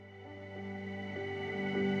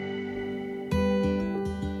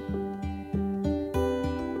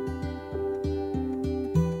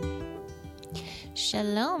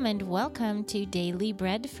Shalom and welcome to Daily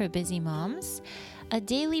Bread for Busy Moms, a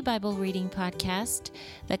daily Bible reading podcast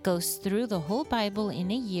that goes through the whole Bible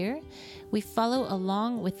in a year. We follow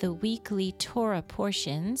along with the weekly Torah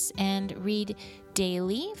portions and read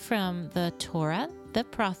daily from the Torah, the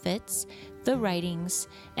prophets, the writings,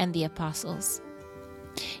 and the apostles.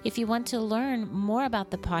 If you want to learn more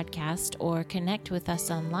about the podcast or connect with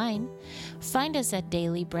us online, find us at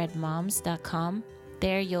dailybreadmoms.com.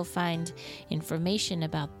 There you'll find information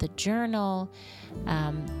about the journal,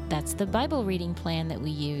 that's the Bible reading plan that we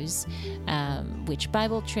use, which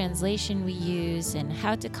Bible translation we use, and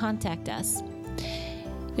how to contact us.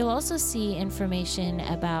 You'll also see information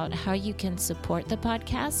about how you can support the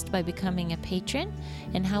podcast by becoming a patron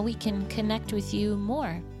and how we can connect with you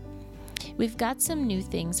more. We've got some new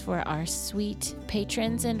things for our sweet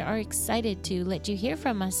patrons and are excited to let you hear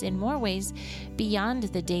from us in more ways beyond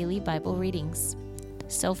the daily Bible readings.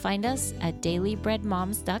 So find us at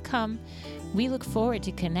dailybreadmoms.com. We look forward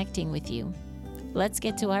to connecting with you. Let's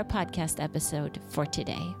get to our podcast episode for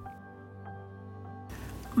today.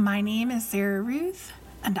 My name is Sarah Ruth,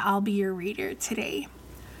 and I'll be your reader today.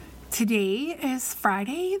 Today is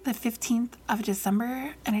Friday, the 15th of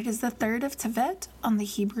December, and it is the 3rd of Tevet on the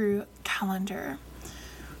Hebrew calendar.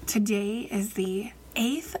 Today is the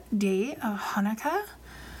 8th day of Hanukkah.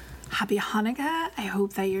 Happy Hanukkah. I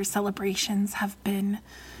hope that your celebrations have been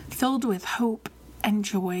filled with hope and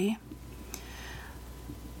joy.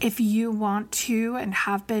 If you want to and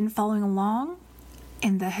have been following along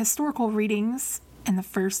in the historical readings in the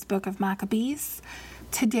first book of Maccabees,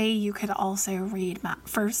 today you could also read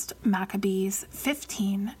First Maccabees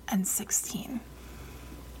 15 and 16.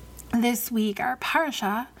 This week our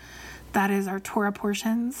parasha, that is our Torah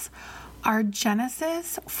portions, are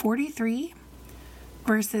Genesis 43,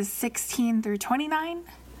 verses 16 through 29,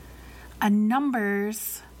 and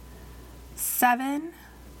Numbers 7,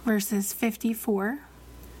 verses 54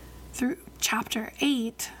 through chapter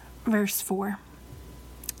 8, verse 4.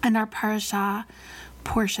 And our parasha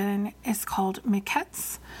portion is called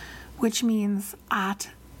Miketz, which means at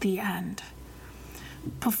the end.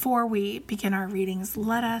 Before we begin our readings,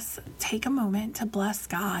 let us take a moment to bless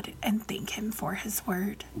God and thank Him for His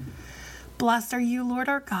word. Blessed are you, Lord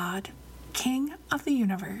our God, King of the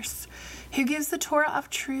universe, who gives the Torah of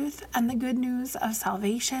truth and the good news of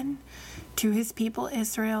salvation to His people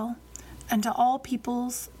Israel and to all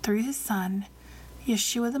peoples through His Son,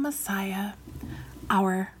 Yeshua the Messiah,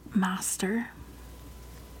 our Master.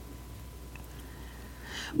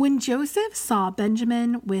 When Joseph saw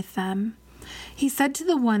Benjamin with them, he said to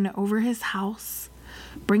the one over his house,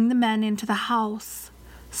 "Bring the men into the house,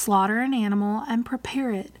 slaughter an animal and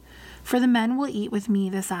prepare it, for the men will eat with me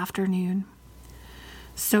this afternoon."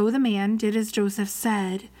 So the man did as Joseph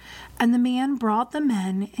said, and the man brought the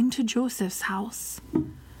men into Joseph's house.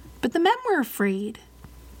 But the men were afraid,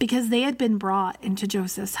 because they had been brought into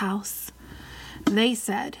Joseph's house. They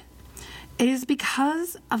said, "It is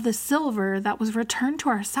because of the silver that was returned to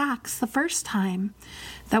our sacks the first time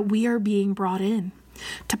that we are being brought in,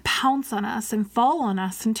 to pounce on us and fall on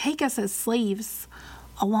us and take us as slaves,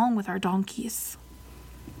 along with our donkeys."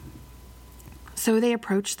 So they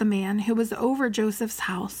approached the man who was over Joseph's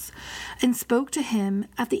house and spoke to him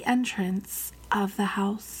at the entrance of the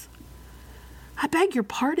house. "I beg your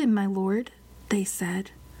pardon, my lord," they said.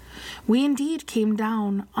 "We indeed came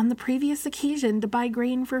down on the previous occasion to buy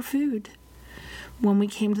grain for food. When we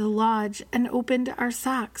came to the lodge and opened our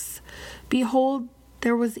sacks, behold,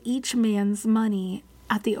 there was each man's money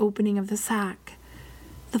at the opening of the sack,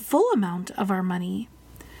 the full amount of our money.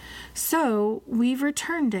 So we've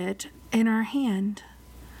returned it in our hand.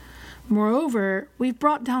 Moreover, we've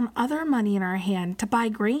brought down other money in our hand to buy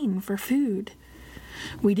grain for food.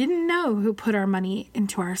 We didn't know who put our money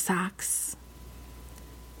into our sacks."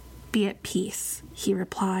 "Be at peace," he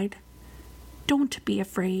replied. "Don't be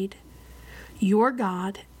afraid. Your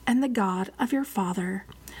God and the God of your father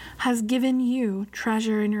has given you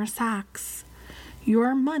treasure in your sacks.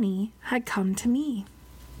 Your money had come to me."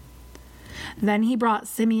 Then he brought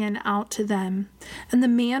Simeon out to them, and the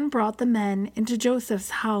man brought the men into Joseph's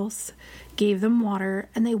house, gave them water,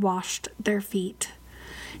 and they washed their feet.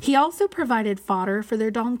 He also provided fodder for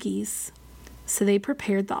their donkeys. So they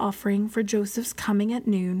prepared the offering for Joseph's coming at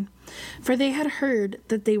noon, for they had heard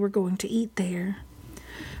that they were going to eat there.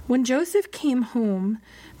 When Joseph came home,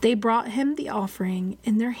 they brought him the offering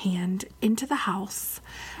in their hand into the house,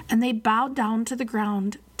 and they bowed down to the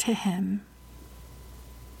ground to him.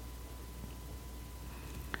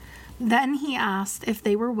 Then he asked if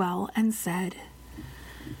they were well and said,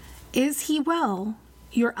 "Is he well,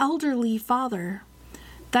 your elderly father,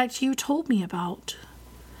 that you told me about?"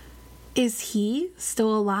 Is he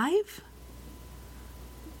still alive?"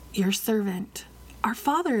 "Your servant, our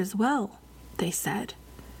father as well," they said.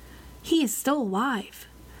 "He is still alive."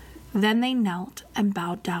 Then they knelt and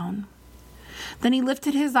bowed down. Then he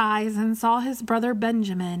lifted his eyes and saw his brother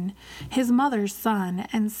Benjamin, his mother's son,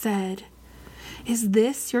 and said, "Is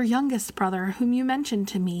this your youngest brother whom you mentioned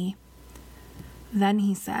to me?" Then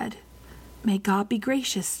he said, "May God be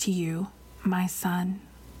gracious to you, my son."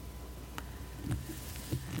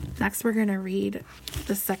 Next, we're going to read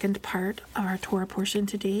the second part of our Torah portion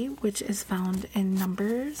today, which is found in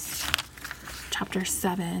Numbers chapter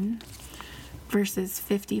 7, verses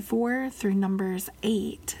 54 through Numbers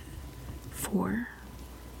 8:4.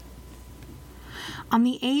 On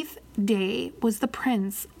the 8th day was the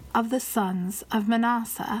prince of the sons of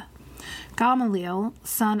Manasseh, Gamaliel,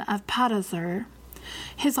 son of Pedazur.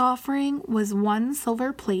 His offering was 1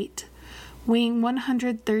 silver plate, weighing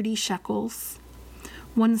 130 shekels,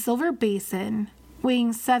 1 silver basin,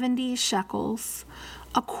 weighing 70 shekels,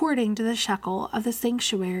 according to the shekel of the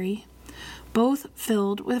sanctuary, both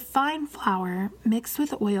filled with fine flour mixed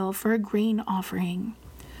with oil for a grain offering,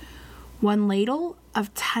 1 ladle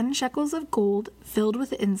of 10 shekels of gold filled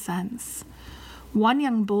with incense, 1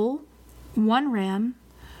 young bull, 1 ram,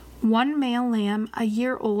 1 male lamb a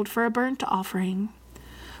year old for a burnt offering,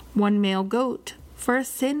 1 male goat for a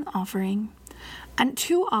sin offering, and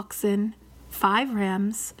 2 oxen, 5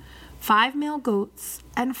 rams, 5 male goats,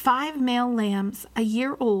 and 5 male lambs a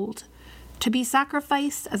year old, to be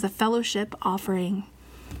sacrificed as a fellowship offering.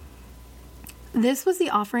 This was the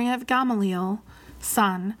offering of Gamaliel,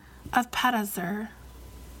 son of Pedazur.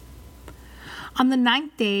 On the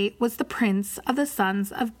 9th day was the prince of the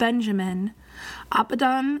sons of Benjamin,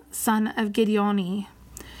 Abidan, son of Gideoni.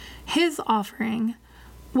 His offering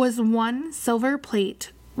was 1 silver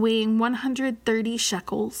plate weighing 130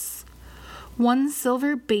 shekels, 1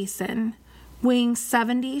 silver basin weighing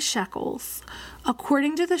 70 shekels,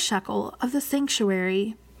 according to the shekel of the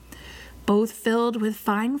sanctuary, both filled with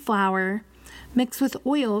fine flour mixed with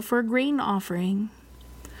oil for a grain offering,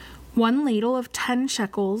 1 ladle of 10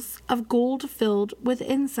 shekels of gold filled with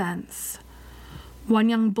incense, 1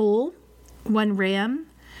 young bull, 1 ram,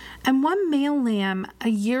 and 1 male lamb a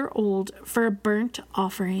year old for a burnt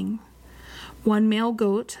offering, 1 male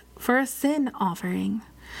goat for a sin offering,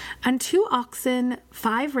 and 2 oxen,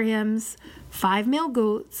 5 rams, 5 male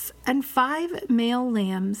goats, and 5 male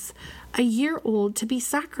lambs a year old to be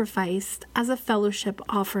sacrificed as a fellowship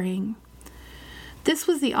offering. This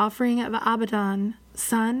was the offering of Abidan,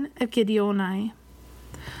 son of Gideoni.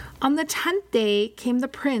 On the 10th day came the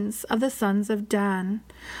prince of the sons of Dan,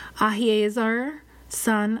 Ahiezer,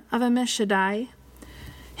 son of Ammishaddai.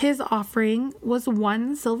 His offering was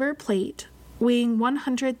 1 silver plate weighing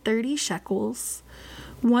 130 shekels,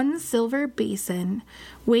 1 silver basin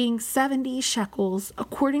weighing 70 shekels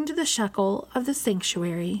according to the shekel of the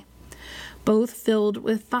sanctuary, both filled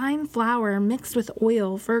with fine flour mixed with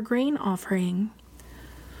oil for a grain offering,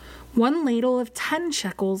 1 ladle of 10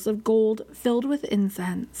 shekels of gold filled with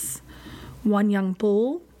incense, 1 young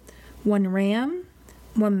bull, 1 ram,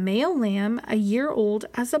 1 male lamb a year old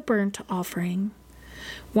as a burnt offering,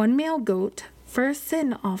 1 male goat for a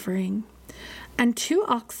sin offering, and 2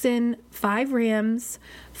 oxen, 5 rams,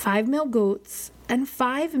 5 male goats, and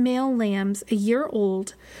 5 male lambs a year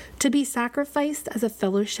old to be sacrificed as a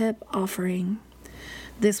fellowship offering.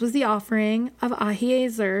 This was the offering of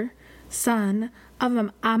Ahiezer, son of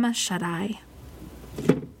Ammishaddai.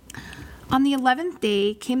 On the 11th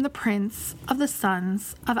day came the prince of the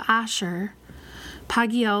sons of Asher,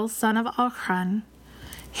 Pagiel, son of Ochran.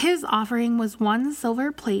 His offering was 1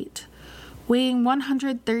 silver plate, weighing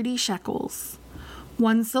 130 shekels,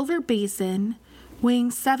 1 silver basin,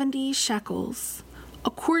 weighing 70 shekels,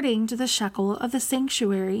 according to the shekel of the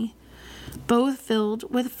sanctuary, both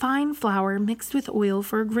filled with fine flour mixed with oil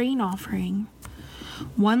for a grain offering,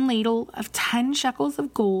 1 ladle of 10 shekels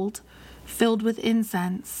of gold filled with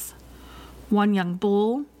incense, 1 young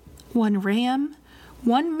bull, 1 ram,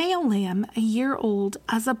 1 male lamb a year old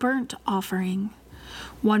as a burnt offering,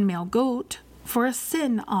 1 male goat for a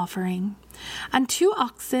sin offering, and 2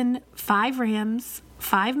 oxen, 5 rams,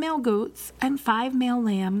 5 male goats, and 5 male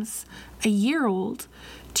lambs a year old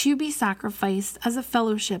to be sacrificed as a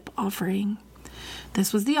fellowship offering.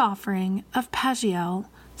 This was the offering of Pagiel,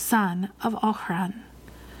 son of Ochran.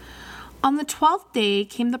 On the 12th day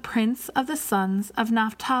came the prince of the sons of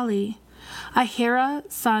Naphtali, Ahira,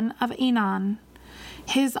 son of Enan.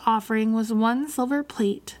 His offering was 1 silver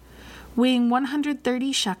plate, weighing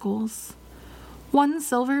 130 shekels, 1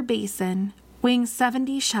 silver basin, weighing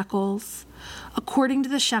 70 shekels, according to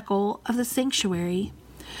the shekel of the sanctuary,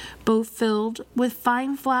 both filled with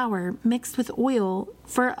fine flour mixed with oil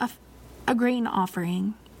for a grain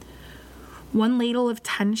offering. 1 ladle of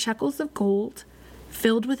 10 shekels of gold,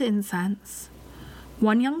 filled with incense.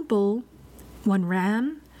 1 young bull, 1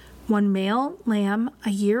 ram, 1 male lamb a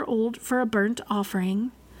year old for a burnt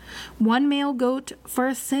offering, 1 male goat for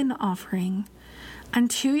a sin offering, and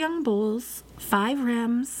 2 young bulls, 5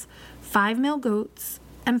 rams, 5 male goats,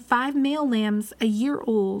 and 5 male lambs a year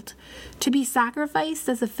old, to be sacrificed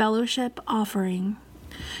as a fellowship offering.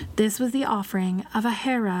 This was the offering of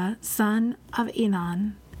Ahira, son of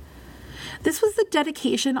Enan. This was the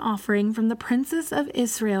dedication offering from the princes of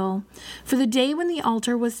Israel for the day when the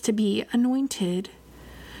altar was to be anointed.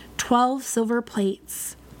 12 silver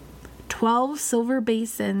plates, 12 silver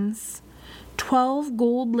basins, 12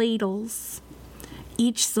 gold ladles.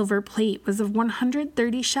 Each silver plate was of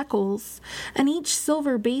 130 shekels, and each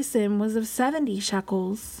silver basin was of 70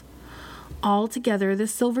 shekels. Altogether, the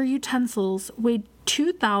silver utensils weighed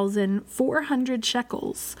 2,400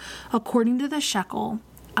 shekels, according to the shekel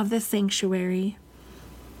of the sanctuary.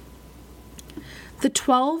 The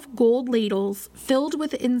 12 gold ladles filled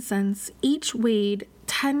with incense each weighed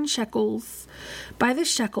 10 shekels by the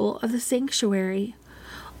shekel of the sanctuary.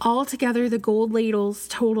 Altogether, the gold ladles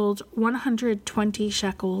totaled 120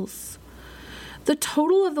 shekels. The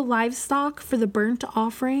total of the livestock for the burnt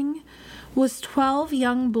offering was 12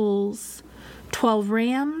 young bulls, 12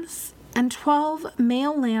 rams, and 12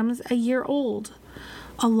 male lambs a year old,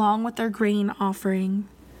 along with their grain offering.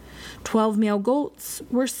 12 male goats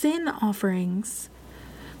were sin offerings.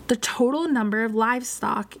 The total number of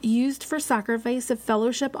livestock used for sacrifice of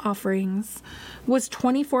fellowship offerings was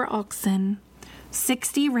 24 oxen,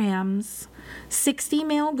 60 rams, 60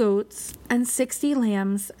 male goats, and 60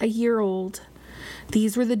 lambs a year old.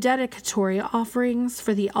 These were the dedicatory offerings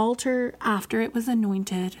for the altar after it was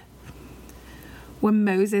anointed. When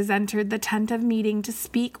Moses entered the tent of meeting to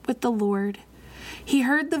speak with the Lord, he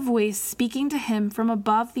heard the voice speaking to him from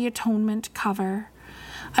above the atonement cover,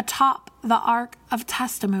 atop the ark of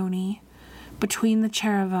testimony, between the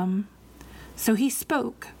cherubim. So he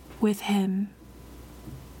spoke with him.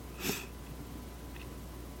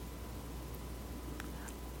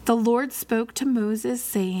 The Lord spoke to Moses,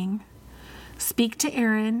 saying, "Speak to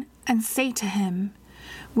Aaron and say to him,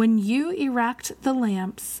 when you erect the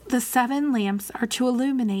lamps, the 7 lamps are to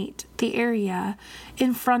illuminate the area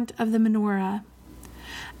in front of the menorah."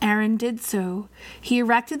 Aaron did so. He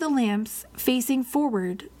erected the lamps facing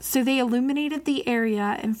forward, so they illuminated the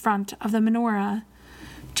area in front of the menorah,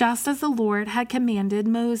 just as the Lord had commanded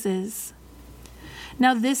Moses.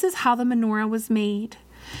 Now this is how the menorah was made: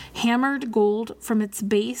 hammered gold from its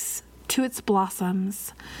base to its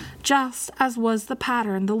blossoms, just as was the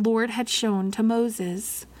pattern the Lord had shown to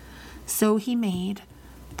Moses. So he made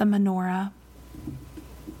the menorah.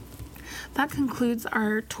 That concludes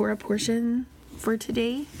our Torah portion for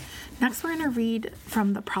today. Next, we're going to read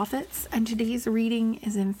from the prophets, and today's reading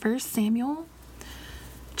is in 1 Samuel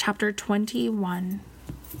chapter 21.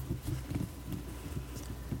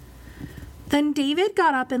 Then David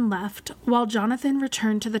got up and left, while Jonathan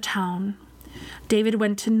returned to the town. David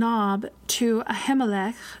went to Nob to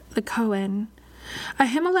Ahimelech the Cohen.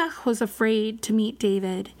 Ahimelech was afraid to meet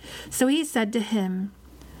David, so he said to him,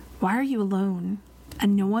 "Why are you alone,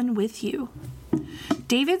 and no one with you?"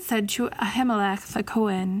 David said to Ahimelech the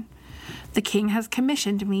Cohen, "The king has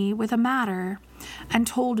commissioned me with a matter, and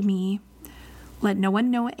told me, 'Let no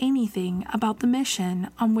one know anything about the mission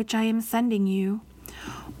on which I am sending you,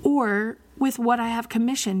 or with what I have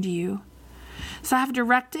commissioned you.' So I have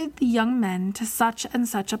directed the young men to such and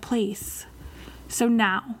such a place. So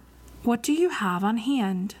now, what do you have on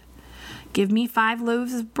hand? Give me 5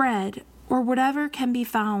 loaves of bread, or whatever can be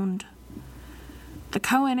found." The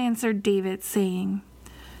Cohen answered David, saying,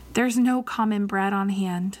 "There's no common bread on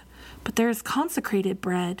hand, but there is consecrated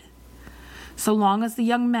bread, so long as the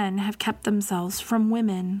young men have kept themselves from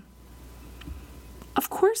women." "Of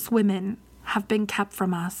course women have been kept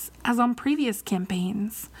from us, as on previous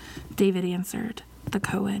campaigns," David answered the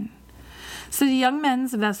Cohen. So the young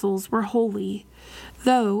men's vessels were holy,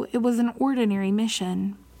 though it was an ordinary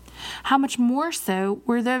mission. How much more so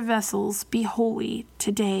will their vessels be holy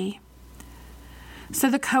today? So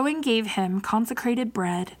the Cohen gave him consecrated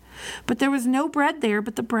bread, but there was no bread there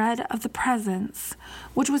but the bread of the presence,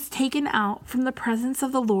 which was taken out from the presence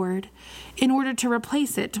of the Lord, in order to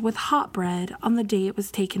replace it with hot bread on the day it was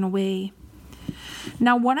taken away.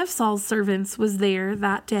 Now one of Saul's servants was there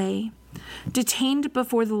that day, detained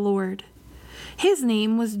before the Lord. His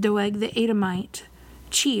name was Doeg the Edomite,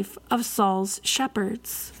 chief of Saul's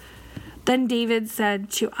shepherds. Then David said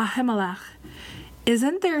to Ahimelech,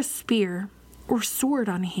 "Isn't there a spear or sword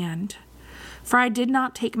on hand. For I did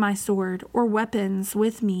not take my sword or weapons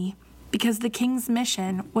with me, because the king's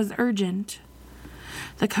mission was urgent."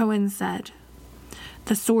 The Cohen said,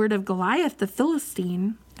 "The sword of Goliath the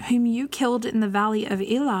Philistine, whom you killed in the valley of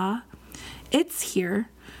Elah, it's here,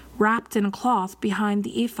 wrapped in a cloth behind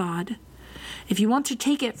the ephod. If you want to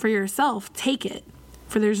take it for yourself, take it,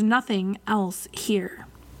 for there's nothing else here."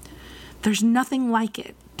 "There's nothing like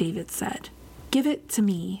it," David said. "Give it to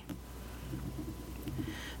me."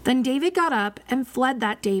 Then David got up and fled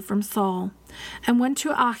that day from Saul, and went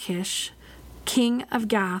to Achish, king of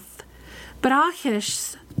Gath. But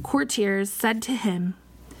Achish's courtiers said to him,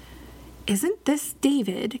 "Isn't this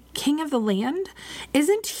David, king of the land?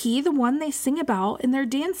 Isn't he the one they sing about in their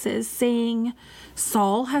dances, saying,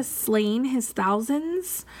 'Saul has slain his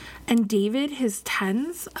thousands, and David his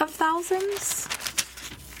tens of thousands?'"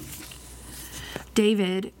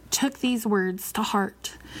 David took these words to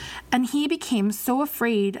heart, and he became so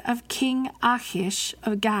afraid of King Achish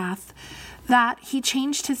of Gath that he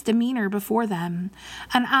changed his demeanor before them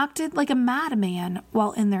and acted like a madman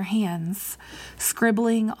while in their hands,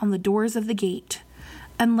 scribbling on the doors of the gate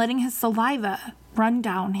and letting his saliva run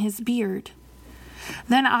down his beard.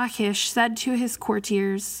 Then Achish said to his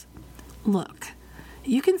courtiers, "Look,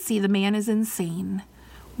 you can see the man is insane.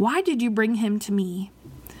 Why did you bring him to me?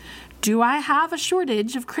 Do I have a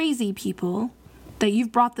shortage of crazy people that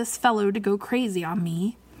you've brought this fellow to go crazy on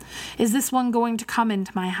me? Is this one going to come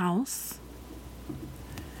into my house?"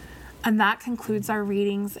 And that concludes our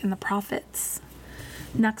readings in the prophets.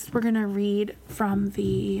 Next, we're going to read from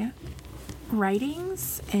the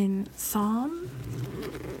writings in Psalm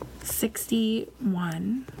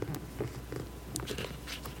 61.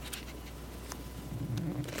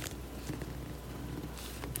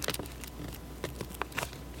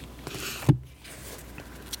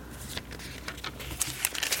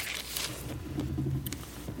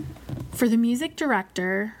 For the music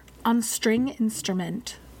director on string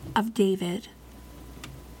instrument of David.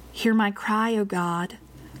 Hear my cry, O God.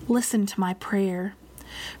 Listen to my prayer.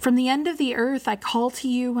 From the end of the earth I call to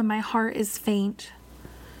you when my heart is faint.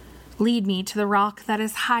 Lead me to the rock that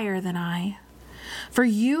is higher than I. For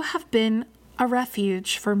you have been a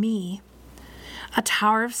refuge for me, a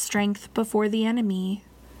tower of strength before the enemy.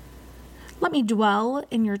 Let me dwell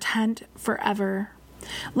in your tent forever.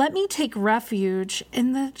 Let me take refuge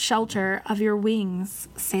in the shelter of your wings,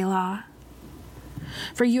 Selah.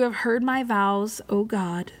 For you have heard my vows, O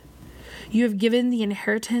God. You have given the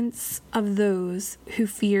inheritance of those who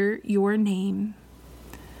fear your name.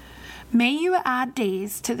 May you add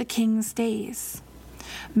days to the king's days.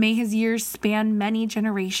 May his years span many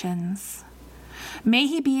generations. May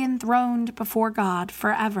he be enthroned before God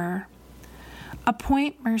forever.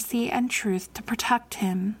 Appoint mercy and truth to protect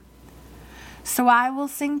him. So I will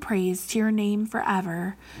sing praise to your name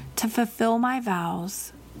forever, to fulfill my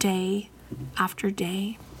vows day after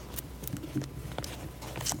day.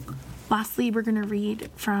 Lastly, we're going to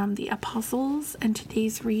read from the Apostles, and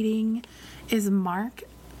today's reading is Mark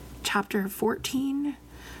chapter 14,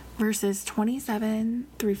 verses 27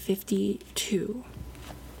 through 52.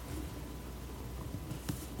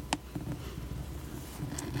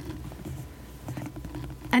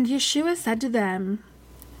 And Yeshua said to them,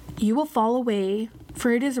 "You will fall away,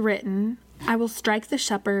 for it is written, I will strike the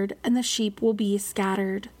shepherd, and the sheep will be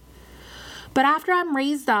scattered. But after I'm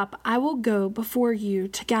raised up, I will go before you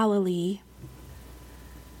to Galilee."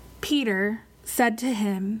 Peter said to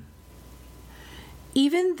him,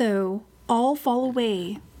 "Even though all fall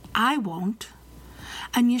away, I won't."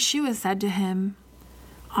 And Yeshua said to him,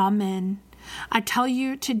 "Amen. I tell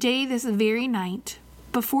you, today, this very night,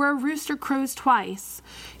 before a rooster crows twice,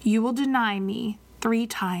 you will deny me 3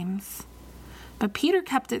 times. But Peter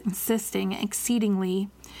kept insisting exceedingly,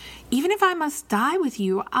 "Even if I must die with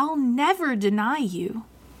you, I'll never deny you."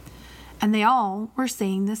 And they all were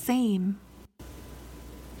saying the same.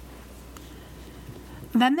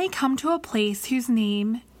 Then they come to a place whose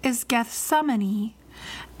name is Gethsemane,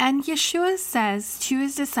 and Yeshua says to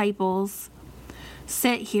his disciples,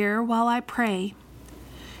 "Sit here while I pray."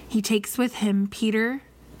 He takes with him Peter,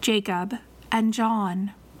 Jacob, and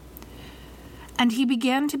John. And he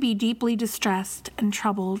began to be deeply distressed and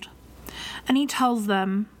troubled. And he tells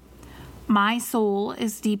them, "My soul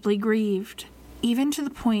is deeply grieved, even to the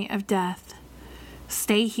point of death.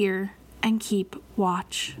 Stay here and keep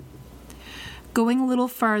watch." Going a little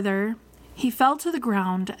farther, he fell to the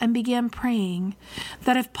ground and began praying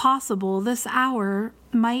that if possible this hour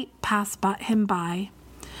might pass him by.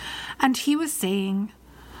 And he was saying,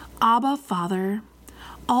 "Abba, Father,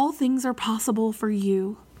 all things are possible for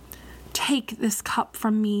you. Take this cup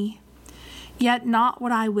from me, yet not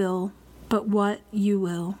what I will, but what you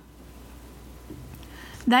will."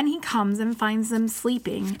 Then he comes and finds them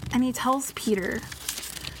sleeping, and he tells Peter,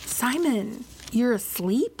 "Simon, you're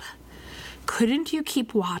asleep? Couldn't you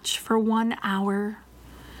keep watch for 1 hour?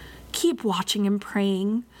 Keep watching and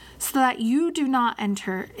praying, so that you do not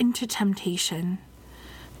enter into temptation.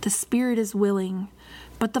 The spirit is willing,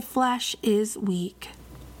 but the flesh is weak."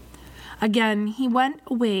 Again he went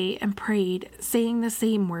away and prayed, saying the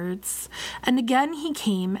same words. And again he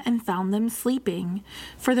came and found them sleeping,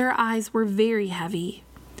 for their eyes were very heavy.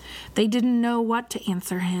 They didn't know what to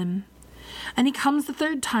answer him. And he comes the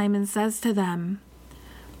third time and says to them,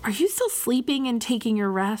 "Are you still sleeping and taking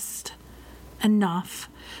your rest? Enough.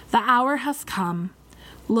 The hour has come.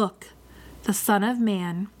 Look, the Son of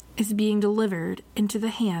Man is being delivered into the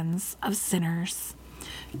hands of sinners.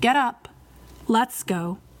 Get up. Let's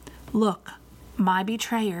go. Look, my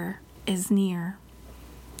betrayer is near."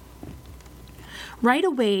 Right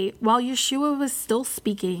away, while Yeshua was still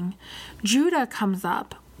speaking, Judah comes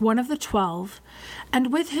up, one of the 12,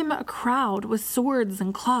 and with him a crowd with swords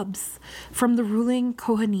and clubs from the ruling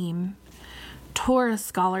Kohanim, Torah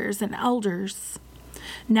scholars, and elders.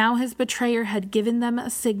 Now his betrayer had given them a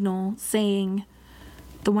signal, saying,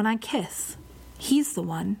 "The one I kiss, he's the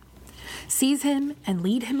one. Seize him and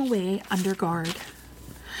lead him away under guard."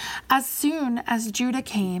 As soon as Judah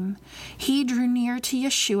came, he drew near to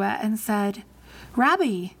Yeshua and said,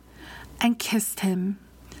 "Rabbi," and kissed him.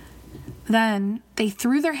 Then they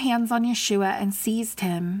threw their hands on Yeshua and seized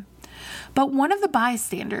him. But one of the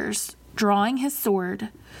bystanders, drawing his sword,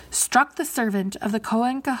 struck the servant of the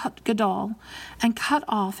Kohen Gadol and cut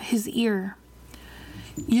off his ear.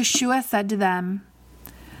 Yeshua said to them,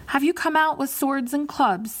 "Have you come out with swords and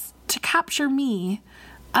clubs to capture me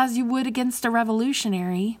as you would against a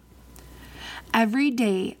revolutionary? Every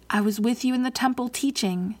day I was with you in the temple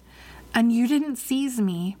teaching, and you didn't seize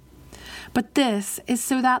me. But this is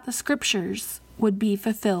so that the scriptures would be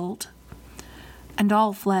fulfilled." And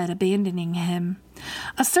all fled, abandoning him.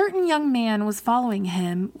 A certain young man was following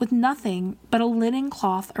him with nothing but a linen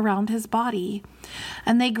cloth around his body,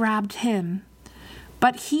 and they grabbed him.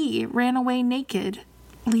 But he ran away naked,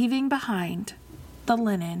 leaving behind the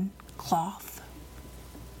linen cloth.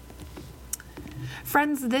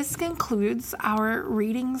 Friends, this concludes our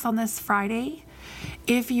readings on this Friday.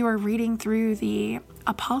 If you are reading through the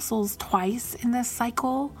Apostles twice in this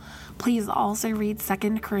cycle, please also read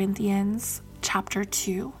 2 Corinthians chapter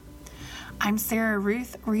 2. I'm Sarah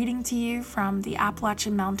Ruth, reading to you from the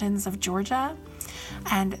Appalachian Mountains of Georgia,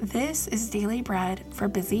 and this is Daily Bread for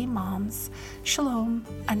Busy Moms. Shalom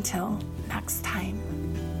until next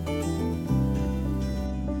time.